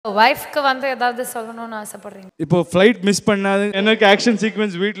வைஃப்க்கு வந்து ஏதாவது சொல்லணும்னு ஆசைப்படுறீங்க? இப்போ ஃப்ளைட் மிஸ் பண்ணாது எனக்கு ஆக்ஷன்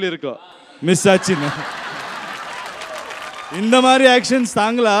சீக்வென்ஸ் வீட்டில் இருக்கும் மிஸ் ஆச்சுன்னு. இந்த மாதிரி ஆக்ஷன்ஸ்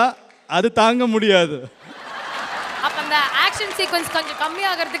தாங்கலாம், அது தாங்க முடியாது. அப்ப அந்த ஆக்ஷன் சீக்வென்ஸ் கொஞ்சம்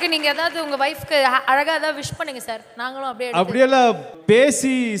கம்மியாகிறதுக்கு நீங்க ஏதாவது உங்க வைஃப்க்கு அழகா ஏதாவது விஷ் பண்ணுங்க சார். நாங்களும் அப்படியே அப்படியெல்லாம்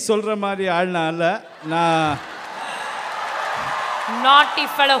பேசி சொல்ற மாதிரி ஆள்னா இல்ல, நான் நாட்டி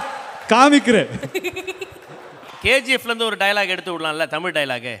ஃபெலோ காமிக்கிறேன். KGF ல இருந்து ஒரு டயலாக் எடுத்து விடலாம்ல, தமிழ்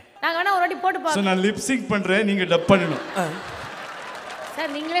டயலாக். நாங்க வேணா ஒரு வாட்டி போட்டு சோ பாப்போம். நான் லிப் சிங்க் பண்றேன், நீங்க டப் பண்ணணும்.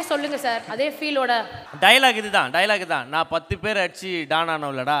 சார் நீங்களே சொல்லுங்க சார், அதே ஃபீலோட. டயலாக் இதுதான், டயலாக் தான். நான் 10 பேர் அடிச்சு டான்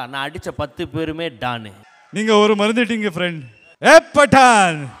ஆனவளடா, நான் அடிச்ச 10 பேருமே டானு. நீங்க ஒரு மறந்துட்டீங்க ஃப்ரெண்ட். ஏ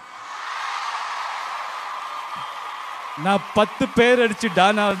பட்டான், நான் 10 பேர் அடிச்சு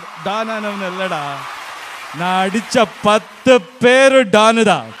டான் ஆனவன் இல்லடா, நான் அடிச்ச 10 பேர் டானு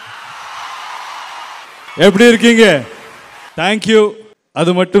தான். எப்படி இருக்கீங்க? Thank you.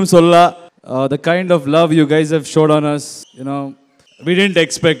 அது மட்டும் சொல்ல, the kind of love you guys have showed on us, you know, we didn't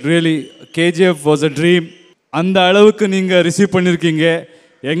expect really. KGF was a dream. அந்த அளவுக்கு நீங்க ரிசீவ் பண்ணிருக்கீங்க.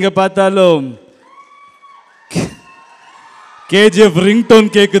 எங்க பார்த்தாலும் KGF ரிங்டோன்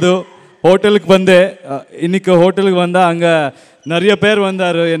கேக்குது. ஹோட்டலுக்கு வந்தேன், இன்னைக்கு ஹோட்டலுக்கு வந்தா அங்க நிறைய பேர்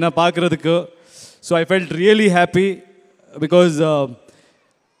வந்தாரு என்ன பார்க்கறதுக்கு. So I felt really happy because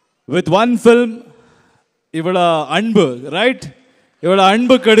with one film இவ்வளோ அன்பு, ரைட், இவ்வளோ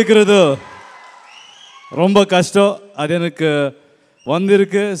அன்பு கிடைக்கிறது ரொம்ப கஷ்டம். அது எனக்கு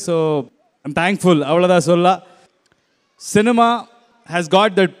வந்திருக்கு. ஸோ ஐம் தேங்க்ஃபுல், அவ்வளோதான் சொல்ல. Cinema has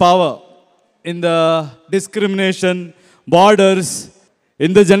God that power. இந்த டிஸ்கிரிமினேஷன், பார்டர்ஸ்,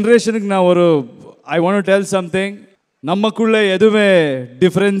 இந்த ஜென்ரேஷனுக்கு நான் ஒரு I want to tell something. நமக்குள்ளே எதுவுமே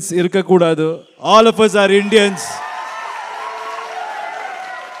டிஃப்ரென்ஸ் இருக்கக்கூடாது. All of us R Indians.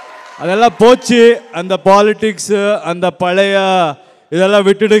 அதெல்லாம் போச்சு. அந்த பாலிடிக்ஸ், அந்த பழைய இதெல்லாம்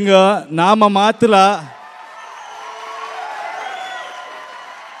விட்டுடுங்க, நாம மாத்தலாம்.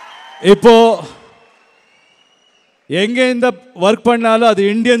 இப்போ எங்க இந்த ஒர்க் பண்ணாலும் அது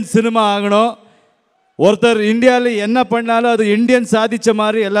இந்தியன் சினிமா ஆகணும். ஒருத்தர் இந்தியாவில் என்ன பண்ணாலும் அது இந்தியன் சாதிச்ச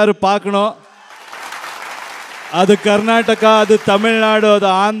மாதிரி எல்லாரும் பார்க்கணும். அது கர்நாடகா, அது தமிழ்நாடு,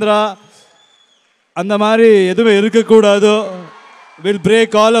 அது ஆந்திரா, அந்த மாதிரி எதுவுமே இருக்கக்கூடாது. We'll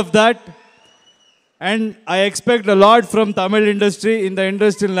break all of that, and I expect a lot from Tamil industry. In the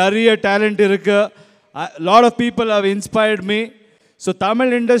industry நிறைய talent இருக்கு. A lot of people have inspired me. So Tamil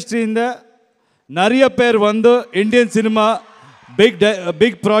industry இந்த நிறைய பேர் வந்து இந்தியன் சினிமா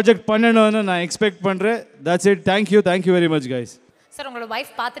big project பண்ணணும்னு நான் expect பண்றேன். That's it. Thank you very much guys. Sir உங்களோட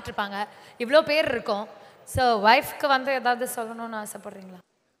வைஃப் பார்த்துட்டு இருப்பாங்க, இவ்வளோ பேர் இருக்கும். ஸோ வைஃப்க்கு வந்து ஏதாவது சொல்லணும்னு ஆசைப்படுறீங்களா?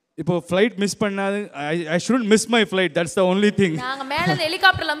 இப்போ ஃப்ளைட் மிஸ் பண்ணாது, I shouldn't miss my flight. That's the only thing. நாங்க மேல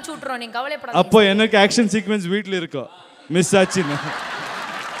ஹெலிகாப்டர்ல அனுப்பிச்சு விட்டுறோம், நீங்க கவலைப்படாதீங்க. அப்போ எனக்கு ஆக்ஷன் சீக்வென்ஸ் வீட்டில் இருக்கும் மிஸ் ஆச்சுன்னு.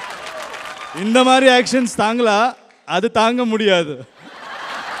 இந்த மாதிரி ஆக்ஷன்ஸ் தாங்கலாம், அது தாங்க முடியாது.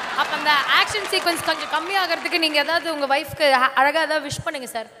 அப்ப அந்த ஆக்ஷன் சீக்வென்ஸ் கொஞ்சம் கம்மியாகிறதுக்கு நீங்க ஏதாவது உங்க வைஃப்க்கு அழகா ஏதாவது விஷ் பண்ணுங்க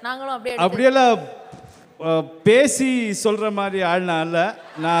சார். நாங்களும் அப்படியெல்லாம் பேசி சொல்ற மாதிரி ஆள்னா இல்ல,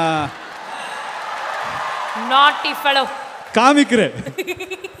 நான் நாட்டி ஃபெலோ காமிக்கிறேன்.